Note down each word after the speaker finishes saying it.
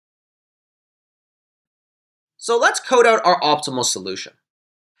So let's code out our optimal solution.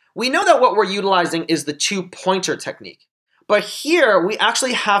 We know that what we're utilizing is the two-pointer technique, but here we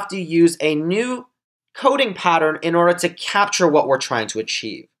actually have to use a new coding pattern in order to capture what we're trying to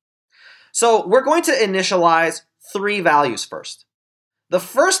achieve. So we're going to initialize 3 values first. The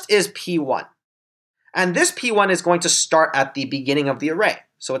first is P1, and this P1 is going to start at the beginning of the array,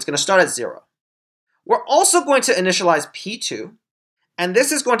 so it's going to start at 0. We're also going to initialize P2, and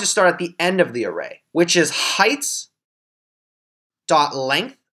this is going to start at the end of the array, which is heights.length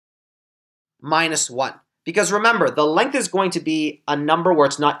minus 1. Because remember, the length is going to be a number where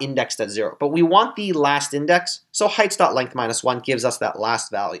it's not indexed at 0, but we want the last index, so heights.length minus 1 gives us that last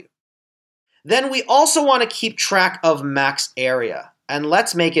value. Then we also want to keep track of max area, and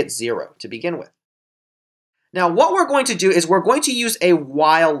let's make it 0 to begin with. Now what we're going to do is we're going to use a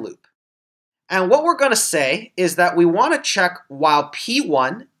while loop. And what we're going to say is that we want to check while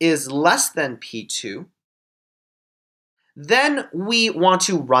P1 is less than P2. Then we want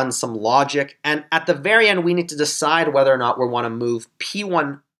to run some logic, and at the very end we need to decide whether or not we want to move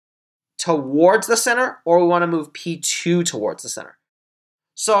P1 towards the center or we want to move P2 towards the center.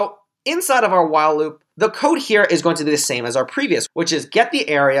 So inside of our while loop, the code here is going to be the same as our previous, which is get the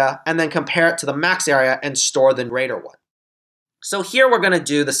area and then compare it to the max area and store the greater one. So here we're going to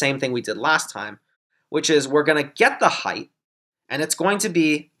do the same thing we did last time, which is we're going to get the height, and it's going to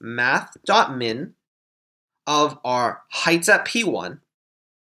be math.min of our heights at P1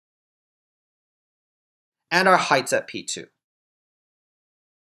 and our heights at P2.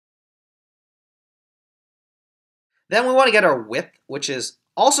 Then we want to get our width, which is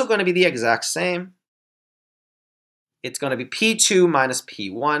also going to be the exact same. It's going to be P2 minus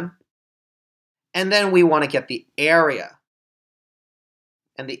P1. And then we want to get the area.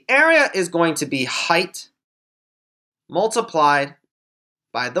 And the area is going to be height multiplied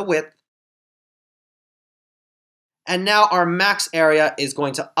by the width. And now our max area is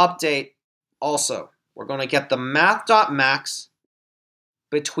going to update also. We're going to get the math.max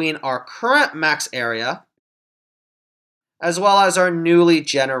between our current max area as well as our newly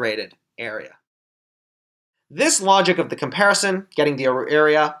generated area. This logic of the comparison, getting the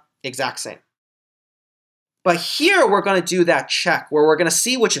area, exact same. But here we're going to do that check where we're going to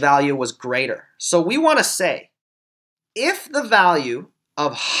see which value was greater. So we want to say, if the value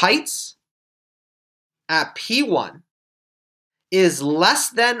of heights at P1 is less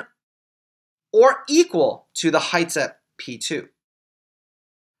than or equal to the heights at P2.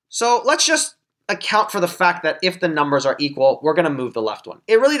 So let's just account for the fact that if the numbers are equal, we're going to move the left one.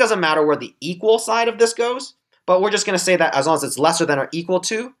 It really doesn't matter where the equal side of this goes, but we're just going to say that as long as it's lesser than or equal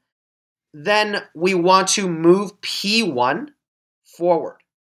to, then we want to move P1 forward.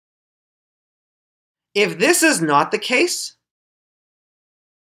 If this is not the case,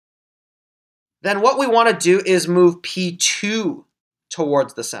 then what we want to do is move P2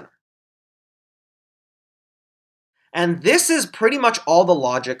 towards the center. And this is pretty much all the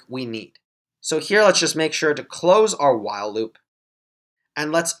logic we need. So here, let's just make sure to close our while loop.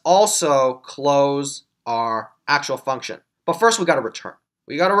 And let's also close our actual function. But first, we got to return.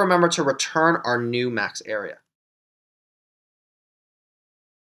 We got to remember to return our new max area.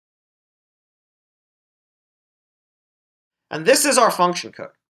 And this is our function code.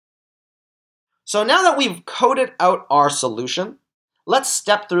 So now that we've coded out our solution, let's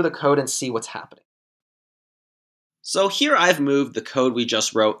step through the code and see what's happening. So here I've moved the code we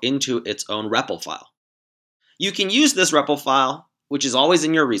just wrote into its own REPL file. You can use this REPL file, which is always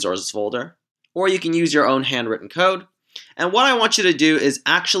in your resources folder, or you can use your own handwritten code. And what I want you to do is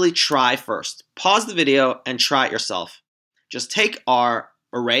actually try first. Pause the video and try it yourself. Just take our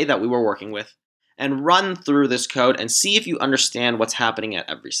array that we were working with and run through this code and see if you understand what's happening at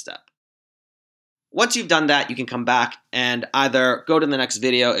every step. Once you've done that, you can come back and either go to the next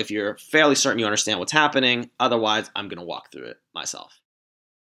video if you're fairly certain you understand what's happening. Otherwise, I'm going to walk through it myself.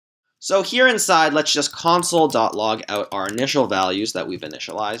 So here inside, let's just console.log out our initial values that we've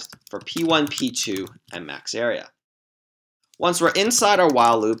initialized for P1, P2, and max area. Once we're inside our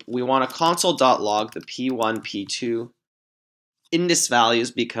while loop, we want to console.log the P1, P2 index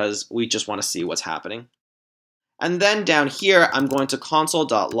values because we just want to see what's happening. And then down here, I'm going to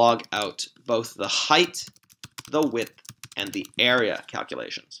console.log out both the height, the width, and the area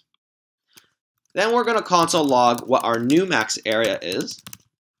calculations. Then we're going to console log what our new max area is.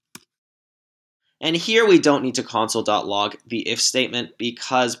 And here we don't need to console.log the if statement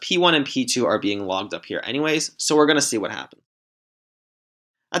because P1 and P2 are being logged up here anyways, so we're going to see what happens.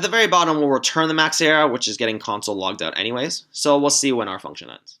 At the very bottom, we'll return the max area, which is getting console logged out anyways, so we'll see when our function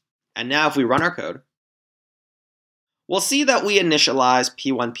ends. And now if we run our code, we'll see that we initialize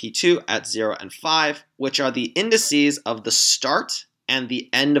P1, P2 at 0 and 5, which are the indices of the start and the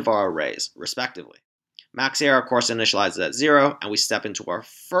end of our arrays, respectively. Max area, of course, initializes at 0, and we step into our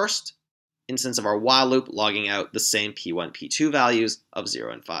first instance of our while loop, logging out the same P1, P2 values of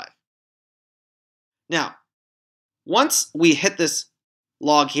 0 and 5. Now, once we hit this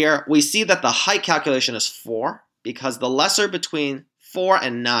log here, we see that the height calculation is 4, because the lesser between 4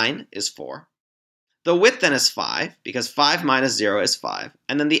 and 9 is 4. The width then is 5, because 5 minus 0 is 5,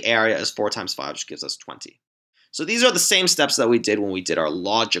 and then the area is 4 times 5, which gives us 20. So these are the same steps that we did when we did our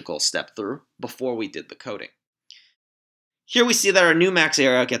logical step through before we did the coding. Here we see that our new max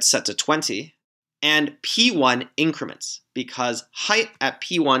area gets set to 20, and P1 increments, because height at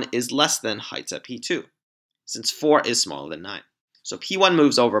P1 is less than height at P2, since 4 is smaller than 9. So P1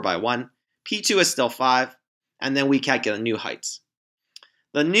 moves over by 1, P2 is still 5, and then we calculate new heights.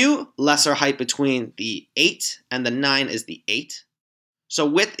 The new lesser height between the 8 and the 9 is the 8. So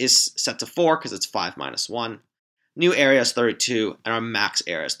width is set to 4 because it's 5 minus 1. New area is 32, and our max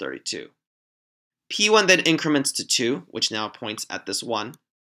area is 32. P1 then increments to 2, which now points at this 1.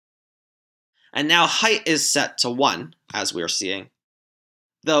 And now height is set to 1, as we are seeing.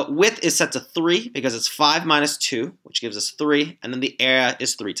 The width is set to 3 because it's 5 minus 2, which gives us 3, and then the area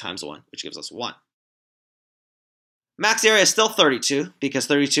is 3 times 1, which gives us 1. Max area is still 32 because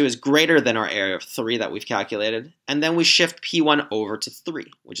 32 is greater than our area of 3 that we've calculated, and then we shift P1 over to 3,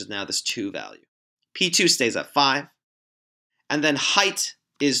 which is now this 2 value. P2 stays at 5, and then height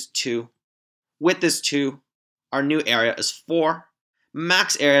is 2, width is 2, our new area is 4,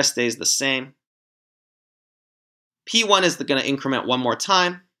 max area stays the same. P1 is going to increment one more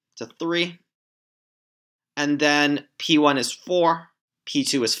time to 3, and then P1 is 4,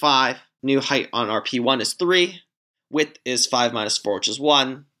 P2 is 5, new height on our P1 is 3, width is 5 minus 4, which is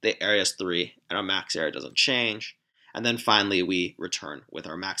 1, the area is 3, and our max area doesn't change, and then finally we return with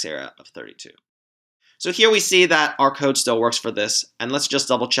our max area of 32. So here we see that our code still works for this, and let's just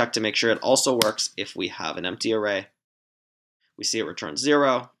double check to make sure it also works if we have an empty array. We see it returns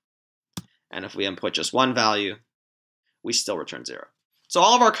 0, and if we input just one value, we still return 0. So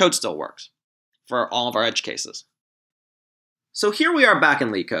all of our code still works for all of our edge cases. So here we are back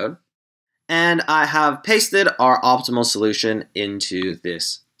in LeetCode, and I have pasted our optimal solution into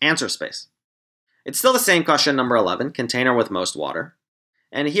this answer space. It's still the same question, number 11, container with most water.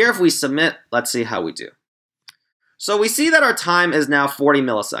 And here if we submit, let's see how we do. So we see that our time is now 40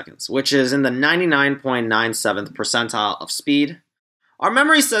 milliseconds, which is in the 99.97th percentile of speed. Our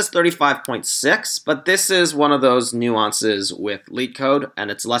memory says 35.6, but this is one of those nuances with LeetCode, and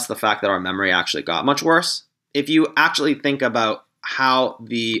it's less the fact that our memory actually got much worse. If you actually think about how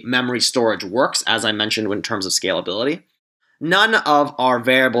the memory storage works, as I mentioned in terms of scalability, none of our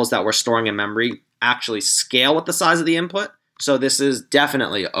variables that we're storing in memory actually scale with the size of the input. So this is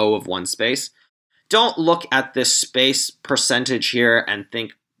definitely O of one space. Don't look at this space percentage here and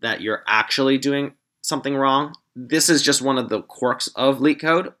think that you're actually doing something wrong. This is just one of the quirks of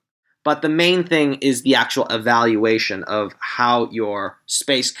LeetCode. But the main thing is the actual evaluation of how your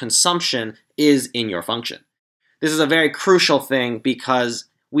space consumption is in your function. This is a very crucial thing because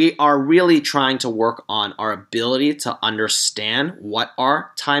we are really trying to work on our ability to understand what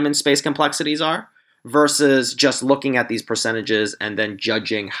our time and space complexities are, versus just looking at these percentages and then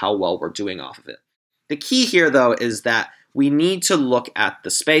judging how well we're doing off of it. The key here, though, is that we need to look at the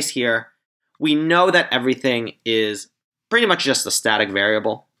space here. We know that everything is pretty much just a static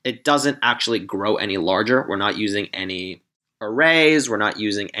variable. It doesn't actually grow any larger. We're not using any arrays. We're not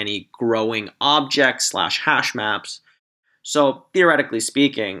using any growing objects / hash maps. So theoretically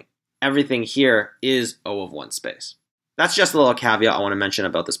speaking, everything here is O of one space. That's just a little caveat I want to mention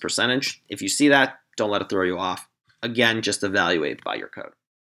about this percentage. If you see that, don't let it throw you off. Again, just evaluate by your code.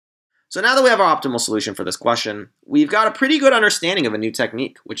 So now that we have our optimal solution for this question, we've got a pretty good understanding of a new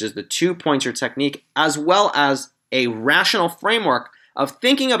technique, which is the two-pointer technique, as well as a rational framework of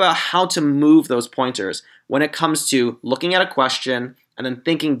thinking about how to move those pointers when it comes to looking at a question and then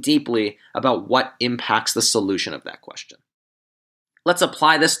thinking deeply about what impacts the solution of that question. Let's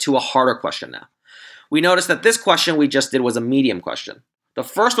apply this to a harder question now. We noticed that this question we just did was a medium question. The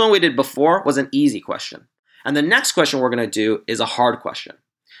first one we did before was an easy question. And the next question we're going to do is a hard question.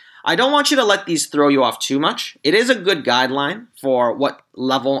 I don't want you to let these throw you off too much. It is a good guideline for what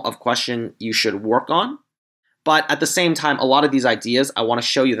level of question you should work on. But at the same time, a lot of these ideas, I want to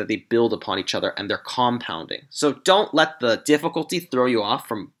show you that they build upon each other and they're compounding. So don't let the difficulty throw you off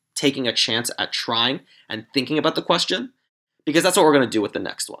from taking a chance at trying and thinking about the question, because that's what we're going to do with the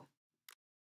next one.